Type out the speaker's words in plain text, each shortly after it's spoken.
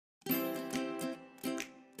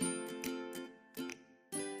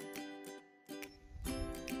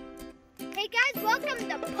guys, welcome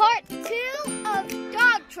to part 2 of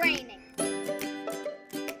dog training.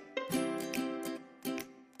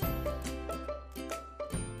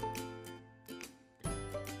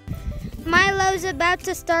 Milo's about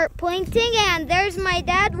to start pointing and there's my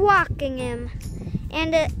dad walking him.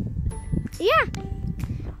 And yeah,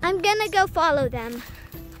 I'm gonna go follow them.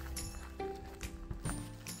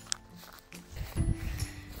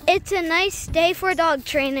 It's a nice day for dog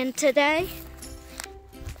training today.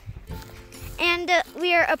 And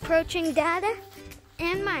we are approaching Dada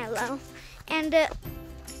and Milo. And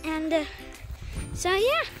so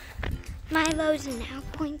yeah, Milo's now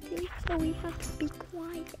pointing, so we have to be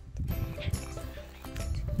quiet at this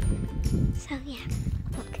moment. So yeah,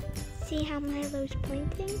 look, see how Milo's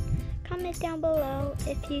pointing? Comment down below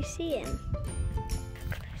if you see him.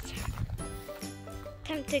 Closer.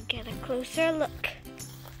 Time to get a closer look.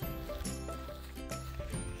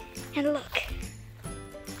 And look.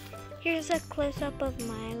 Here's a close-up of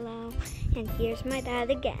Milo, and here's my dad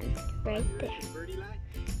again, right there.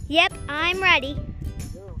 Yep, I'm ready.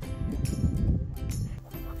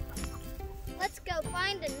 Let's go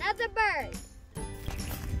find another bird.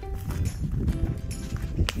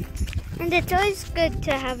 And it's always good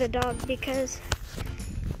to have a dog because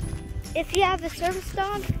if you have a service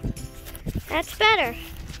dog, that's better.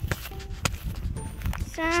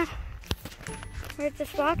 So, we're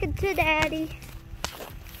just walking to Daddy.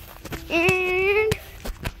 And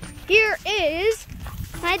here is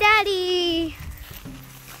my daddy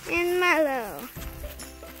and Milo.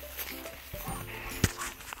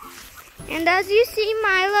 And as you see,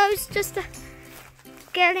 Milo's just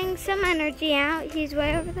getting some energy out. He's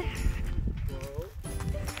way over there.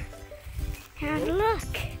 And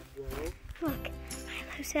look,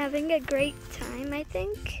 Milo's having a great time, I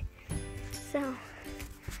think. So,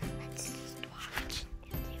 let's just watch.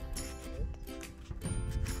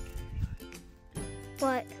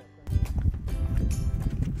 What?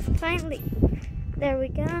 Finally, there we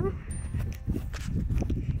go.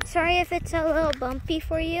 Sorry if it's a little bumpy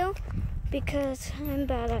for you, because I'm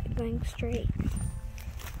bad at going straight.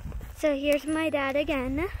 So here's my dad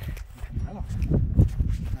again. Milo.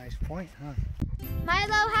 Nice point, huh?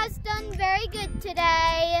 Milo has done very good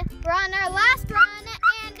today. We're on our last run,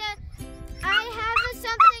 and I have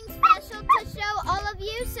something special to show all of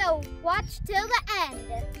you, so watch till the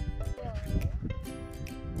end.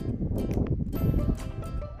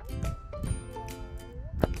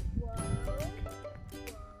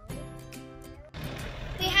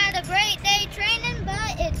 We had a great day training,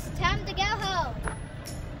 but it's time to go home.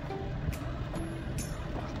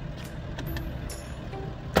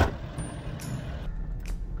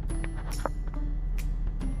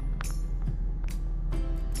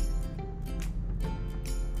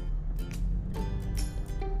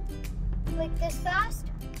 Like this fast?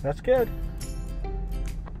 That's good.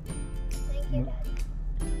 Thank you, Dad.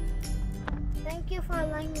 Thank you for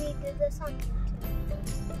letting me do this on YouTube.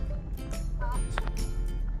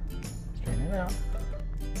 Straighten it out.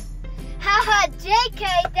 Haha,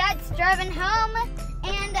 JK, Dad's driving home,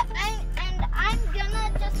 and I'm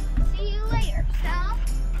gonna just see you later. So,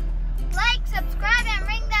 like, subscribe, and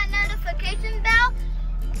ring that notification bell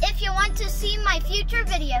if you want to see my future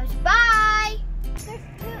videos. Bye! There's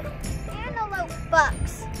 2 antelope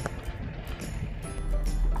bucks.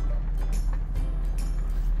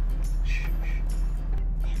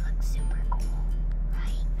 They look super cool,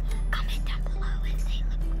 right? Comment down below if they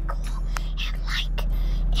look cool, and like,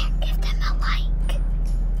 and give them a like.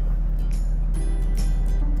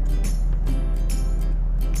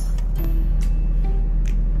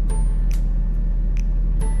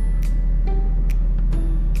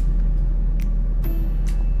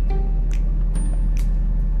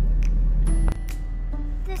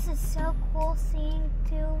 This is so cool seeing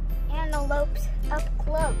 2 antelopes up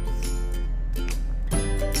close.